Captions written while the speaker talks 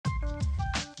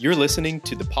You're listening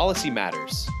to The Policy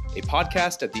Matters, a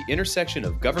podcast at the intersection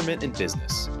of government and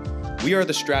business. We are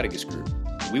the Strategist Group.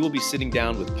 We will be sitting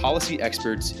down with policy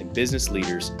experts and business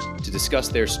leaders to discuss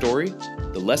their story,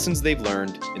 the lessons they've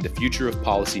learned, and the future of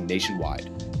policy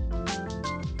nationwide.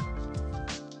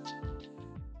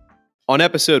 On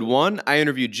episode 1, I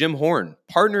interviewed Jim Horne,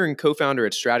 partner and co-founder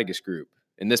at Strategist Group.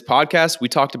 In this podcast, we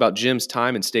talked about Jim's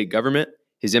time in state government,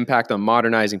 his impact on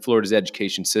modernizing Florida's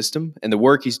education system, and the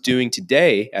work he's doing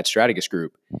today at Strategist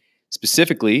Group.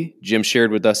 Specifically, Jim shared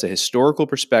with us a historical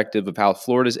perspective of how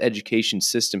Florida's education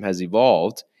system has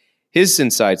evolved, his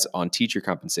insights on teacher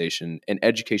compensation, and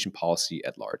education policy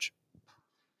at large.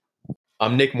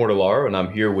 I'm Nick Mortellaro, and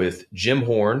I'm here with Jim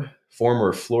Horne,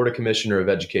 former Florida Commissioner of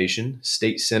Education,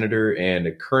 state senator, and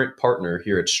a current partner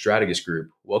here at Strategist Group.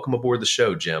 Welcome aboard the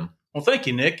show, Jim. Well, thank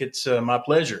you, Nick. It's my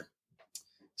pleasure.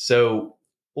 So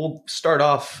we'll start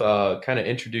off, kind of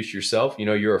introduce yourself. You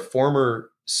know, you're a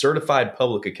former certified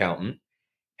public accountant.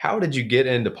 How did you get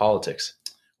into politics?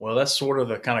 Well, that's sort of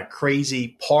the kind of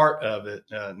crazy part of it,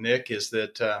 Nick, is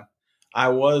that I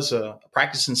was a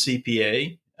practicing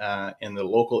CPA in the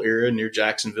local area near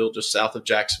Jacksonville, just south of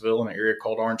Jacksonville, in an area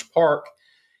called Orange Park.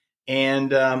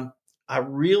 And I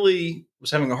really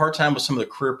was having a hard time with some of the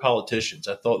career politicians.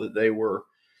 I thought that they were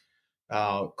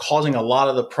causing a lot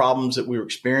of the problems that we were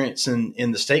experiencing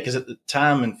in the state. Because at the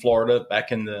time in Florida,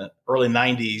 back in the early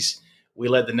 90s, we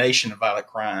led the nation in violent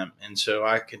crime. And so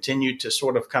I continued to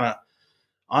sort of kind of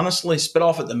honestly spit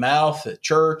off at the mouth at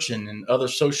church and in other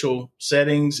social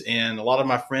settings. And a lot of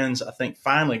my friends, I think,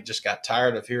 finally just got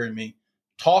tired of hearing me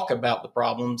talk about the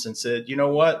problems and said, you know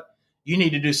what, you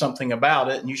need to do something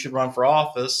about it and you should run for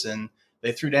office. And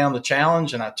they threw down the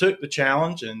challenge, and I took the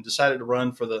challenge and decided to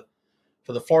run for the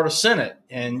Florida Senate.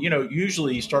 And, you know,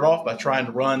 usually you start off by trying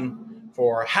to run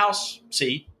for a House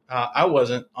seat. I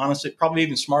wasn't, honestly, probably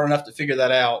even smart enough to figure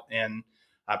that out. And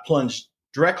I plunged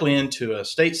directly into a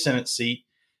state Senate seat.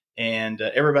 And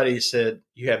everybody said,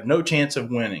 you have no chance of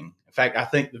winning. In fact, I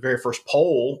think the very first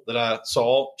poll that I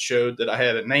saw showed that I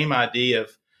had a name ID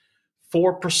of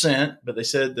 4%, but they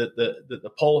said that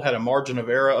the poll had a margin of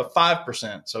error of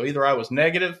 5%. So either I was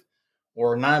negative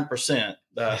or 9%.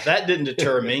 That didn't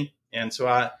deter me. And so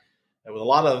with a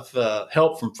lot of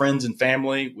help from friends and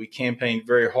family, we campaigned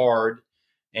very hard.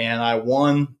 And I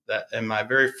won that in my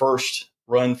very first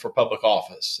run for public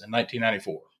office in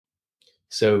 1994.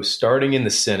 So starting in the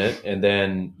Senate, and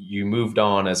then you moved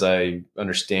on, as I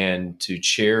understand, to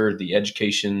chair the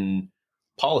Education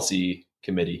Policy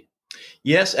Committee.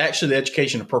 Yes, actually, the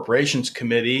Education Appropriations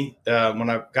Committee. When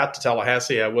I got to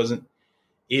Tallahassee, I wasn't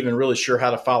even really sure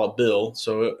how to file a bill.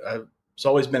 So it's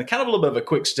always been kind of a little bit of a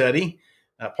quick study.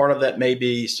 Part of that may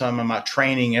be some of my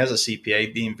training as a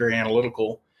CPA, being very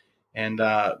analytical, and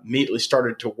immediately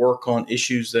started to work on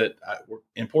issues that were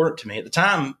important to me. At the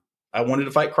time, I wanted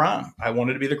to fight crime. I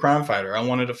wanted to be the crime fighter. I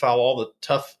wanted to file all the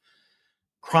tough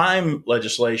crime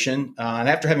legislation. And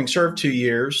after having served 2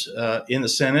 years in the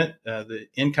Senate, the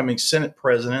incoming Senate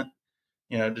president,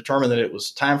 determined that it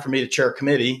was time for me to chair a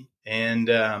committee.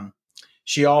 And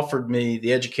she offered me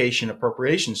the Education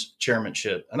Appropriations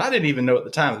chairmanship. And I didn't even know at the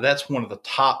time that that's one of the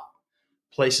top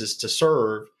places to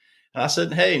serve. And I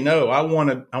said, hey, no, I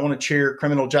want to chair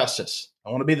criminal justice. I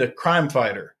want to be the crime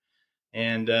fighter.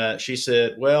 And she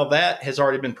said, well, that has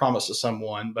already been promised to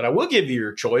someone, but I will give you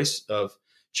your choice of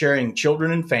chairing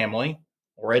Children and Family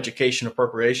or Education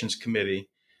Appropriations Committee.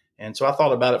 And so I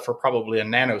thought about it for probably a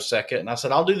nanosecond, and I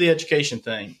said, I'll do the education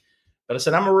thing. But I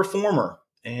said, I'm a reformer,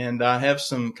 and I have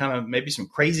some maybe some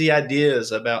crazy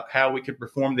ideas about how we could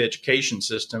reform the education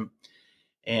system.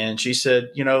 And she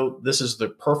said, this is the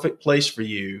perfect place for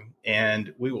you,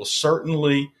 and we will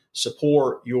certainly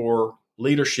support your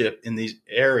leadership in these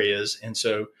areas. And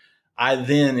so I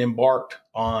then embarked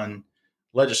on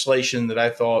legislation that I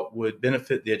thought would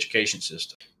benefit the education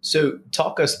system. So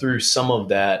talk us through some of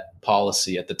that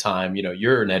policy at the time.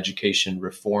 You're an education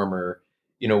reformer.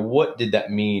 What did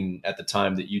that mean at the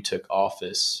time that you took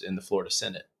office in the Florida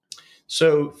Senate?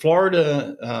 So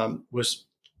Florida was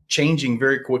changing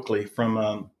very quickly from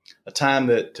a time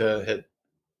that had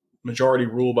majority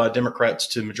rule by Democrats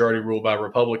to majority rule by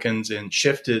Republicans, and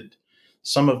shifted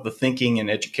some of the thinking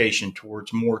in education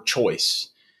towards more choice.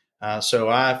 So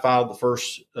I filed the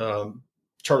first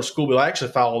charter school bill. I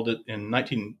actually filed it in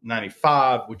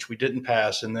 1995, which we didn't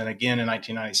pass. And then again in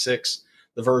 1996,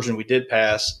 the version we did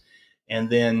pass. And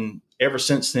then ever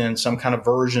since then, some kind of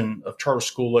version of charter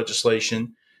school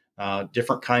legislation,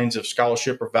 different kinds of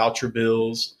scholarship or voucher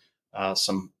bills,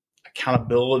 some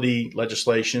accountability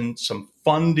legislation, some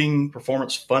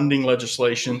performance funding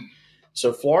legislation.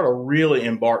 So Florida really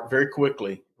embarked very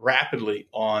quickly, rapidly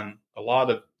on a lot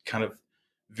of kind of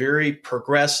very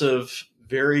progressive,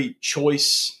 very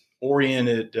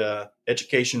choice-oriented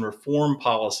education reform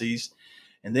policies.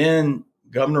 And then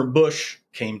Governor Bush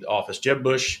came to office. Jeb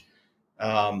Bush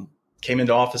came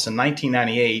into office in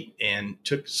 1998 and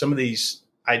took some of these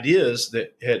ideas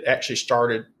that had actually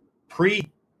started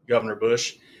pre-Governor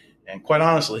Bush. And quite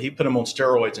honestly, he put them on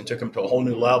steroids and took them to a whole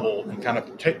new level and kind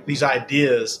of took these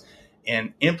ideas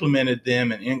and implemented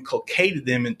them and inculcated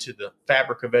them into the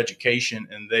fabric of education.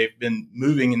 And they've been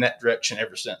moving in that direction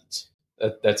ever since.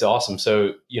 That's awesome.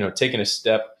 So, taking a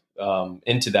step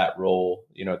into that role,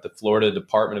 at the Florida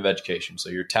Department of Education. So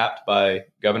you're tapped by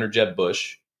Governor Jeb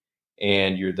Bush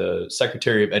and you're the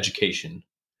Secretary of Education.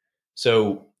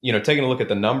 So, taking a look at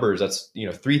the numbers, that's,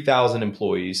 3,000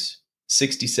 employees,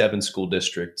 67 school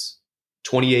districts,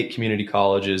 28 community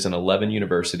colleges and 11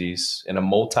 universities, and a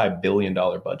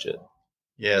multi-billion-dollar budget.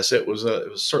 Yes, it was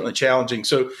certainly challenging.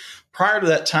 So prior to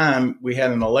that time, we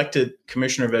had an elected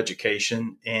commissioner of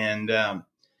education. And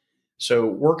so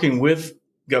working with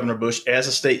Governor Bush as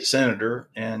a state senator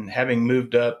and having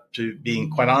moved up to being,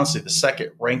 quite honestly, the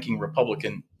second ranking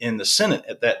Republican in the Senate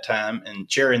at that time and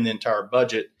chairing the entire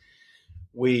budget,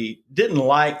 we didn't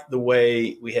like the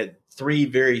way we had three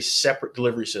very separate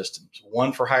delivery systems,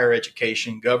 one for higher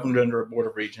education governed under a board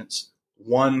of regents,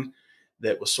 one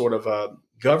that was sort of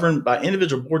governed by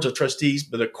individual boards of trustees,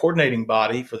 but a coordinating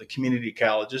body for the community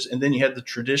colleges. And then you had the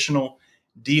traditional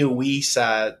DOE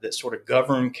side that sort of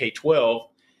governed K-12.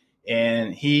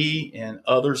 And he and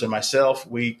others and myself,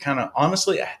 we kind of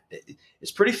honestly,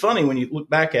 it's pretty funny when you look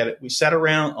back at it. We sat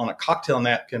around on a cocktail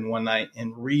napkin one night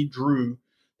and redrew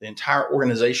the entire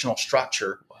organizational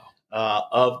structure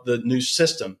of the new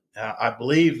system. I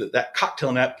believe that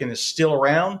cocktail napkin is still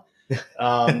around.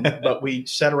 But we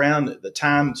sat around at the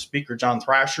time, Speaker John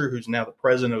Thrasher, who's now the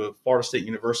president of Florida State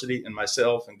University, and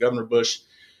myself and Governor Bush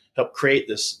helped create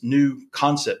this new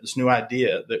concept, this new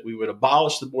idea that we would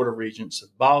abolish the Board of Regents,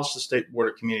 abolish the State Board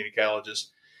of Community Colleges,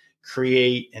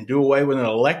 create and do away with an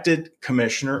elected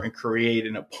commissioner and create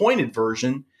an appointed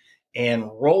version and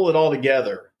roll it all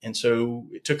together. And so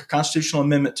it took a constitutional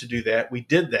amendment to do that. We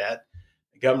did that.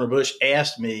 Governor Bush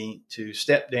asked me to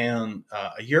step down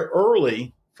a year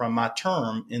early from my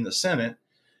term in the Senate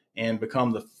and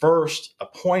become the first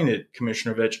appointed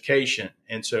commissioner of education.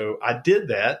 And so I did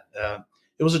that.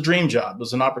 It was a dream job. It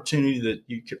was an opportunity that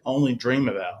you could only dream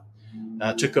about.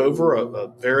 I took over a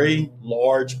very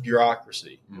large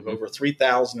bureaucracy of over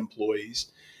 3,000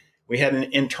 employees. We had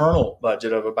an internal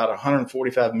budget of about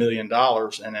 $145 million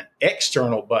and an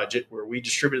external budget where we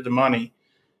distributed the money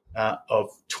of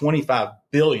 $25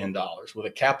 billion with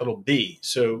a capital B.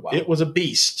 So It was a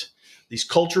beast. These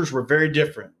cultures were very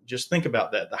different. Just think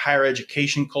about that. The higher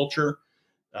education culture,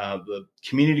 the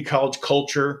community college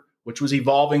culture, which was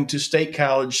evolving to state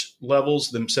college levels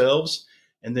themselves,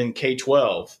 and then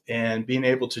K-12, and being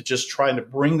able to just try to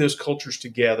bring those cultures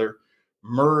together,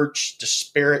 merge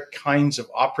disparate kinds of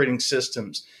operating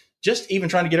systems, just even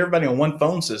trying to get everybody on one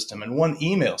phone system and one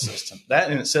email system.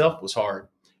 That in itself was hard.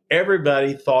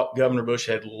 Everybody thought Governor Bush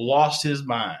had lost his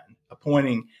mind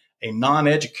appointing a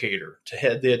non-educator to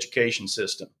head the education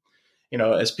system.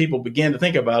 As people began to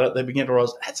think about it, they began to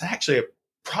realize that's actually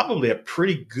probably a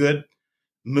pretty good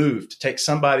move to take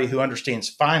somebody who understands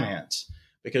finance,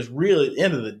 because really at the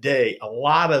end of the day, a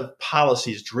lot of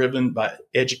policy is driven by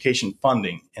education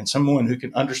funding, and someone who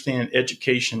can understand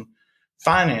education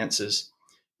finances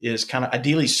is kind of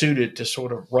ideally suited to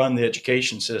sort of run the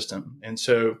education system. And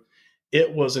so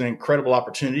it was an incredible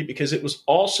opportunity, because it was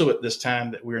also at this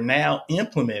time that we're now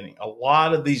implementing a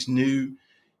lot of these new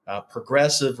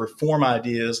progressive reform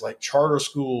ideas like charter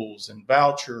schools and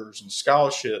vouchers and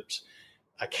scholarships,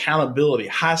 accountability,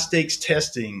 high stakes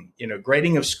testing,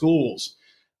 grading of schools.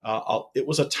 It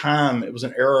was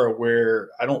an era where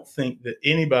I don't think that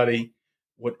anybody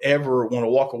would ever want to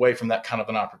walk away from that kind of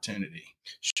an opportunity.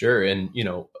 Sure. And,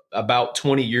 about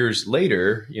 20 years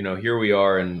later, here we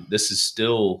are, and this is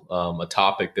still a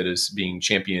topic that is being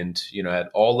championed, at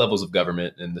all levels of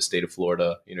government in the state of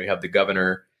Florida. You have the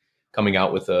governor coming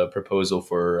out with a proposal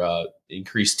for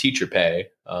increased teacher pay.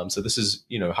 So this is,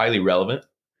 highly relevant.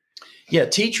 Yeah,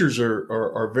 teachers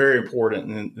are very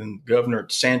important. And Governor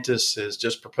DeSantis has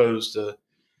just proposed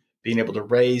being able to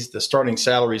raise the starting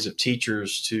salaries of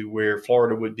teachers to where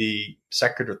Florida would be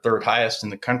second or third highest in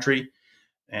the country.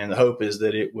 And the hope is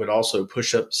that it would also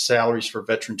push up salaries for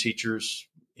veteran teachers,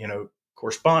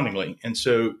 correspondingly. And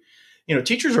so,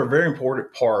 teachers are a very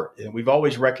important part, and we've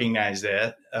always recognized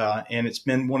that. And it's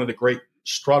been one of the great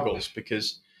struggles,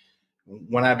 because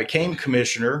when I became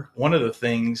commissioner, one of the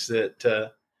things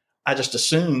that I just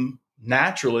assumed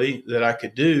naturally that I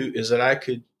could do is that I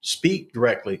could speak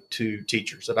directly to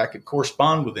teachers, that I could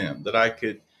correspond with them, that I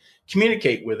could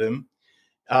communicate with them.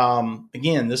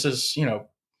 Again, this is,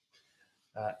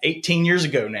 18 years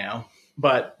ago now,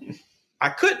 but I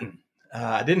couldn't.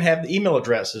 I didn't have the email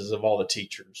addresses of all the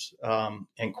teachers.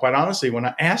 And quite honestly, when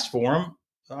I asked for them,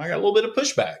 I got a little bit of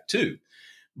pushback too.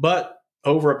 But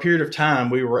over a period of time,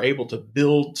 we were able to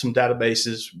build some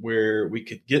databases where we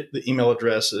could get the email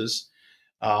addresses.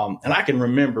 And I can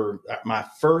remember my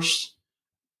first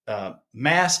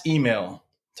mass email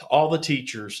to all the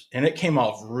teachers, and it came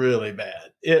off really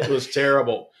bad. It was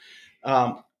terrible.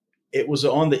 It was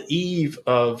on the eve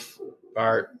of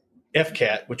our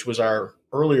FCAT, which was our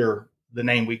earlier, the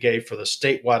name we gave for the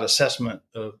statewide assessment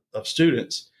of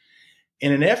students,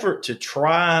 in an effort to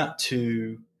try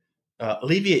to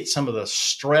alleviate some of the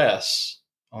stress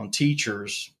on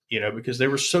teachers, because they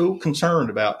were so concerned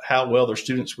about how well their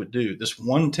students would do. This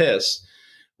one test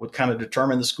would kind of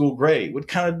determine the school grade, would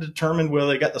kind of determine whether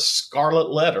they got the scarlet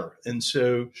letter. And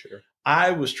so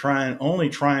I was only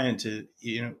trying to,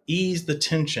 ease the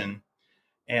tension,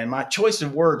 and my choice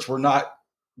of words were not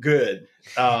good.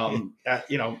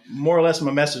 More or less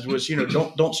my message was,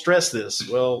 don't stress this.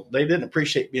 Well, they didn't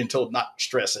appreciate being told not to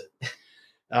stress it.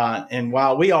 And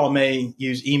while we all may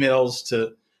use emails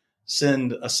to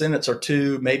send a sentence or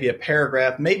two, maybe a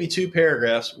paragraph, maybe 2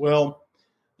 paragraphs, well,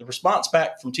 the response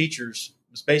back from teachers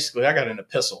was basically, I got an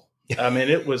epistle. I mean,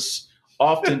 it was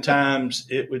oftentimes,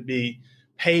 it would be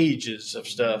pages of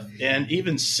stuff. And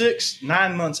even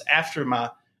 6-9 months after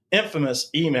my infamous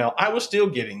email, I was still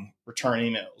getting return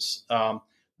emails.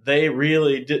 They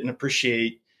really didn't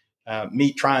appreciate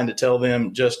me trying to tell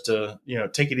them just to,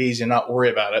 take it easy and not worry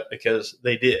about it, because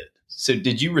they did. So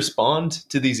did you respond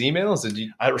to these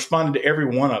emails? I responded to every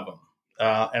one of them.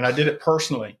 And I did it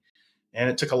personally, and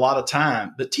it took a lot of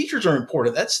time. But teachers are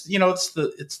important. That's,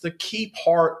 it's the key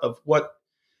part of what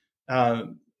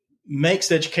makes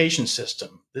the education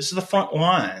system. This is the front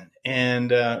line.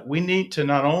 And we need to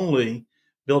not only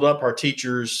build up our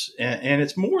teachers, and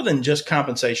it's more than just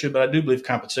compensation, but I do believe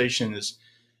compensation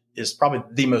is probably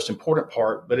the most important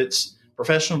part, but it's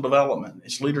professional development,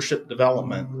 it's leadership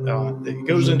development. It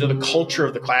goes into the culture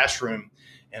of the classroom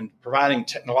and providing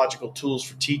technological tools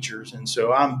for teachers. And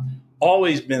so I'm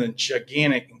always been a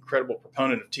gigantic, incredible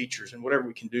proponent of teachers and whatever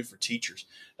we can do for teachers.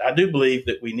 I do believe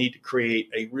that we need to create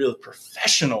a real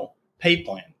professional pay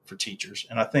plan for teachers.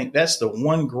 And I think that's the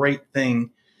one great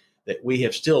thing that we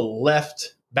have still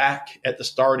left back at the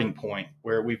starting point,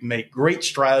 where we've made great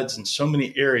strides in so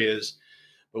many areas,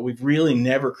 but we've really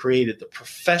never created the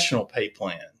professional pay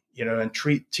plan, and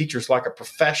treat teachers like a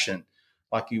profession,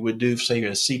 like you would do, say,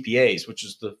 as CPAs, which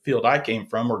is the field I came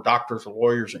from, or doctors or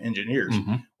lawyers or engineers.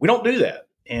 Mm-hmm. We don't do that.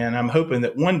 And I'm hoping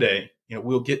that one day,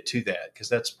 we'll get to that, because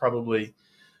that's probably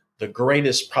the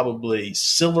greatest, probably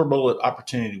silver bullet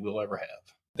opportunity we'll ever have.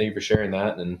 Thank you for sharing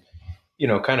that. And,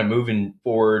 kind of moving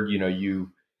forward,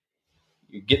 you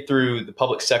get through the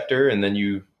public sector, and then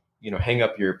you hang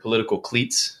up your political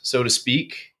cleats, so to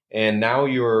speak. And now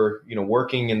you're,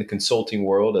 working in the consulting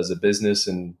world as a business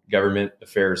and government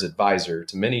affairs advisor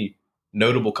to many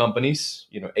notable companies,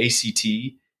 ACT,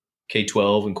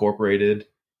 K-12 Incorporated,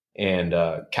 and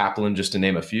Kaplan, just to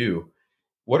name a few.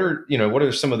 What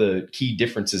are some of the key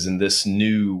differences in this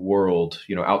new world,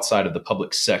 outside of the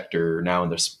public sector, now in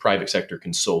this private sector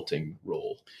consulting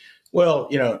role? Well,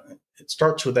 it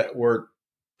starts with that word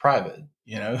private.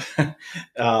 In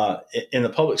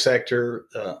the public sector,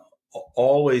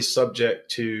 always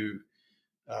subject to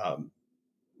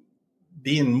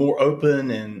being more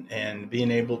open and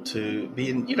being able to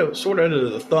be, sort of under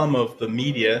the thumb of the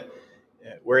media.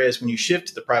 Whereas when you shift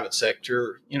to the private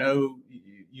sector,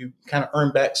 you kind of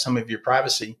earn back some of your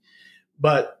privacy.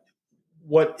 But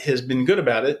what has been good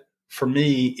about it for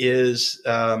me is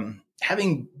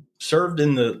having served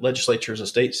in the legislature as a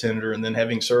state senator, and then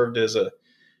having served as a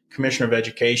commissioner of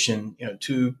education,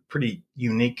 2 pretty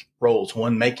unique roles,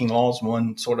 one making laws,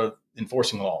 one sort of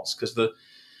enforcing laws, because the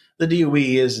DOE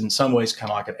is in some ways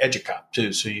kind of like an educop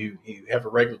too. So you have a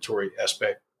regulatory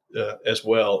aspect as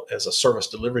well as a service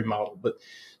delivery model. But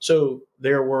so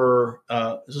there's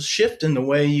a shift in the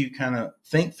way you kind of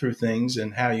think through things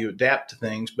and how you adapt to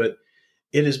things. But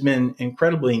it has been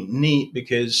incredibly neat,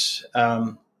 because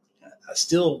I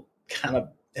still kind of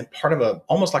am part of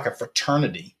almost like a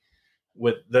fraternity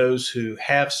with those who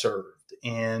have served.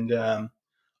 And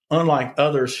unlike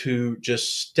others who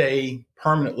just stay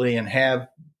permanently and have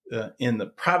in the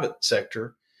private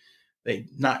sector, they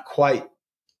not quite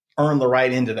earn the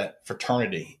right into that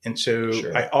fraternity. And so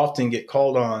I often get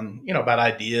called on, about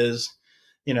ideas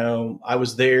I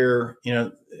was there,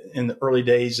 in the early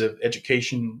days of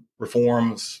education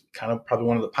reform, was kind of probably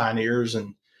one of the pioneers.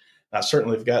 And I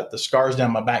certainly have got the scars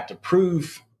down my back to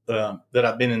prove that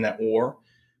I've been in that war.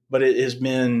 But it has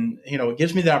been, it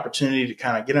gives me the opportunity to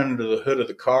kind of get under the hood of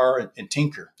the car and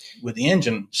tinker with the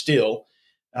engine still.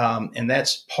 And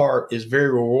that's part is very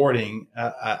rewarding.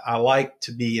 I like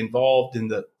to be involved in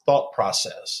the thought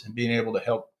process and being able to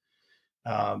help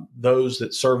those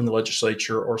that serve in the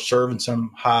legislature or serve in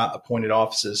some high appointed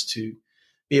offices to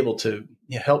be able to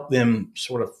help them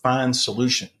sort of find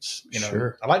solutions.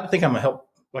 Sure. I like to think I'm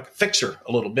like a fixer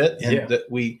a little bit, and that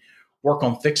we work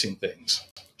on fixing things.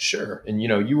 Sure. And,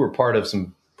 you were part of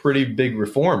some pretty big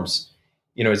reforms.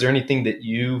 Is there anything that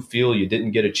you feel you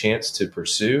didn't get a chance to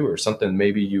pursue, or something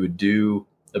maybe you would do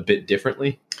a bit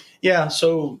differently? Yeah.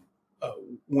 So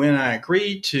when I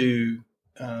agreed to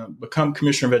become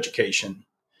Commissioner of Education,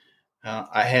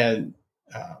 I had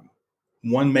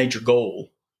one major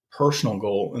goal, personal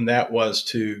goal, and that was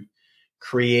to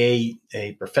create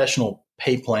a professional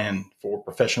pay plan for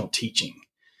professional teaching.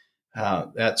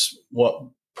 That's what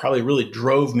probably really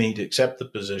drove me to accept the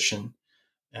position.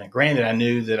 Granted, I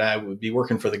knew that I would be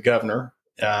working for the governor,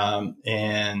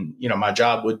 and my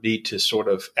job would be to sort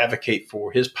of advocate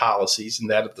for his policies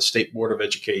and that of the State Board of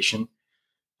Education.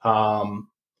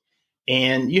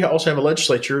 And you also have a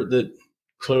legislature that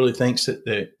clearly thinks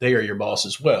that they are your boss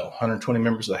as well. 120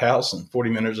 members of the House and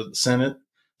 40 members of the Senate,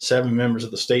 7 members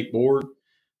of the State Board,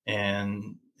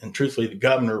 and truthfully, the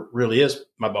governor really is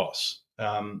my boss.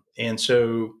 And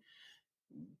so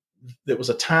there was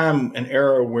a time, an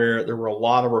era where there were a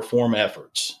lot of reform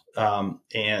efforts,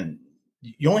 and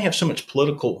you only have so much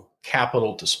political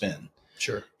capital to spend.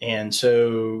 Sure. And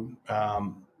so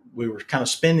we were kind of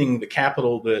spending the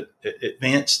capital that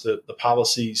advanced the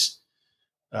policies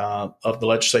of the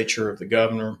legislature, of the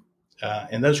governor,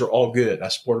 and those are all good. I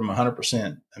support them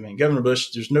 100%. I mean, Governor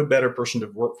Bush, there's no better person to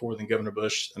work for than Governor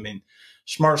Bush. I mean,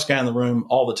 smartest guy in the room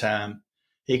all the time.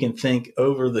 He can think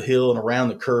over the hill and around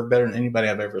the curve better than anybody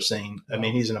I've ever seen. I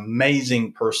mean, he's an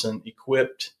amazing person,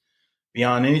 equipped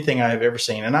beyond anything I have ever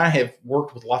seen. And I have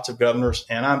worked with lots of governors,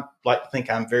 and I like to think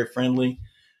I'm very friendly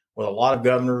with a lot of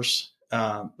governors.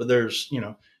 But there's,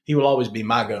 he will always be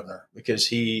my governor because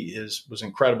he was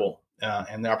incredible,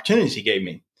 and the opportunities he gave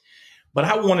me. But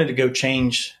I wanted to go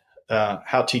change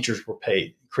how teachers were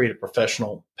paid, create a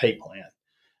professional pay plan.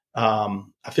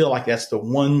 I feel like that's the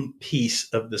one piece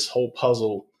of this whole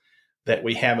puzzle that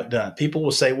we haven't done. People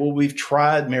will say, well, we've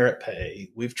tried merit pay.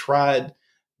 We've tried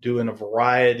doing a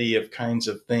variety of kinds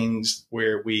of things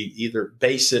where we either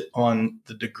base it on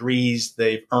the degrees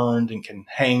they've earned and can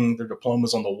hang their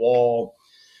diplomas on the wall.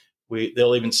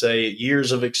 They'll even say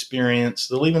years of experience.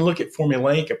 They'll even look at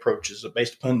formulaic approaches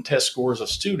based upon test scores of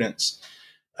students.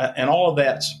 And all of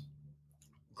that's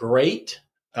great.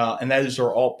 And those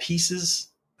are all pieces.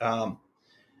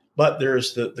 But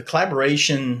there's the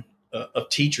collaboration of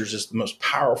teachers is the most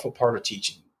powerful part of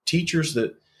teaching. Teachers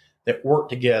that work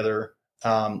together.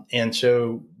 And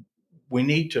so we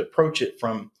need to approach it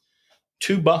from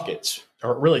 2 buckets,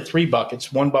 or really 3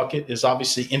 buckets. One bucket is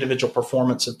obviously individual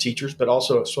performance of teachers, but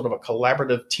also a sort of a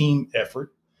collaborative team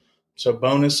effort. So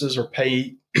bonuses or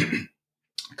pay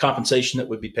compensation that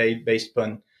would be paid based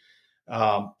upon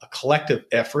a collective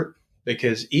effort,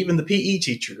 because even the PE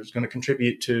teacher is going to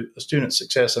contribute to a student's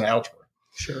success in algebra.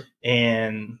 Sure.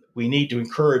 And we need to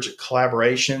encourage a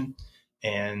collaboration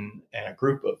and a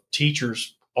group of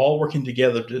teachers all working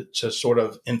together to sort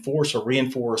of enforce or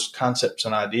reinforce concepts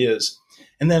and ideas.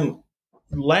 And then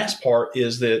the last part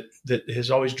is that has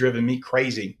always driven me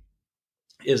crazy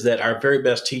is that our very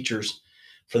best teachers,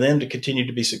 for them to continue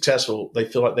to be successful, they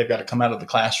feel like they've got to come out of the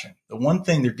classroom. The one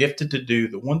thing they're gifted to do,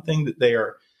 the one thing that they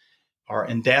are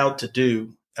endowed to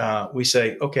do, we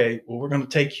say, okay, well, we're going to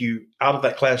take you out of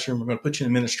that classroom. We're going to put you in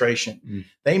administration.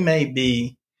 They may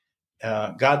be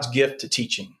God's gift to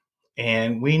teaching.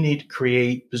 And we need to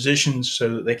create positions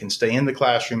so that they can stay in the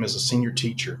classroom as a senior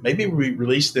teacher. Maybe we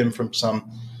release them from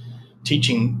some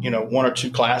teaching, 1 or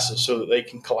 2 classes so that they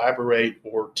can collaborate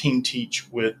or team teach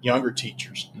with younger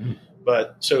teachers.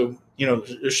 But so,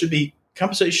 there should be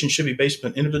compensation should be based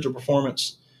on individual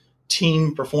performance,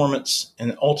 team performance,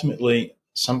 and ultimately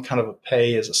some kind of a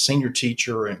pay as a senior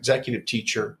teacher or an executive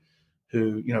teacher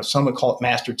who, some would call it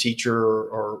master teacher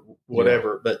or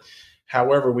whatever. Yeah. But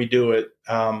however we do it,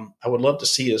 I would love to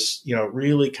see us,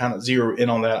 really kind of zero in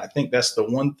on that. I think that's the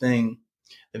one thing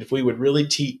that if we would really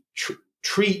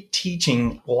treat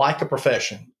teaching like a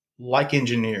profession, like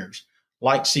engineers,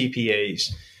 like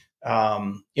CPAs.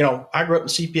 I grew up in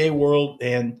the CPA world,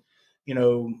 and,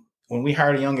 when we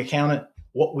hired a young accountant,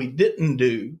 what we didn't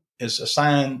do is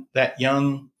assign that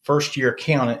young first-year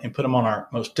accountant and put them on our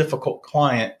most difficult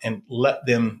client and let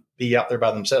them be out there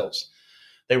by themselves.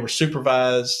 They were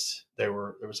supervised. There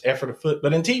was effort afoot.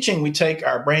 But in teaching, we take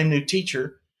our brand new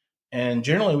teacher and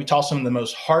generally we toss them in the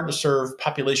most hard to serve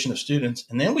population of students.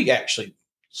 And then we actually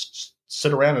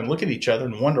sit around and look at each other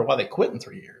and wonder why they quit in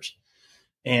 3 years.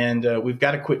 And we've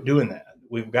got to quit doing that.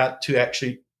 We've got to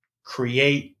actually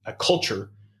create a culture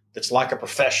that's like a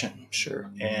profession. Sure.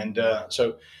 And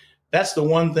so that's the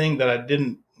one thing that I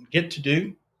didn't get to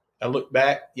do. I look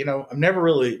back, I've never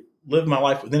really lived my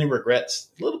life with any regrets.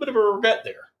 A little bit of a regret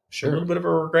there. Sure. A little bit of a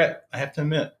regret, I have to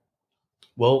admit.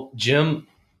 Well, Jim,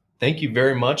 thank you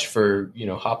very much for,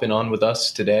 hopping on with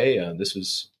us today. This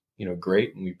was,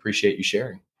 great, and we appreciate you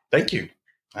sharing. Thank you.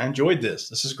 I enjoyed this.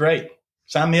 This is great.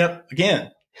 Sign me up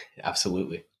again.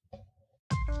 Absolutely.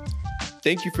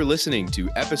 Thank you for listening to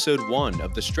episode 1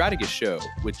 of The Strategist Show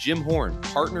with Jim Horne,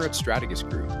 partner at Strategist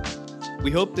Group. We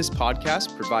hope this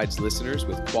podcast provides listeners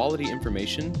with quality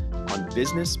information on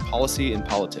business, policy, and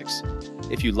politics.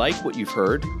 If you like what you've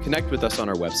heard, connect with us on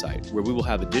our website, where we will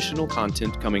have additional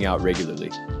content coming out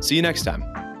regularly. See you next time.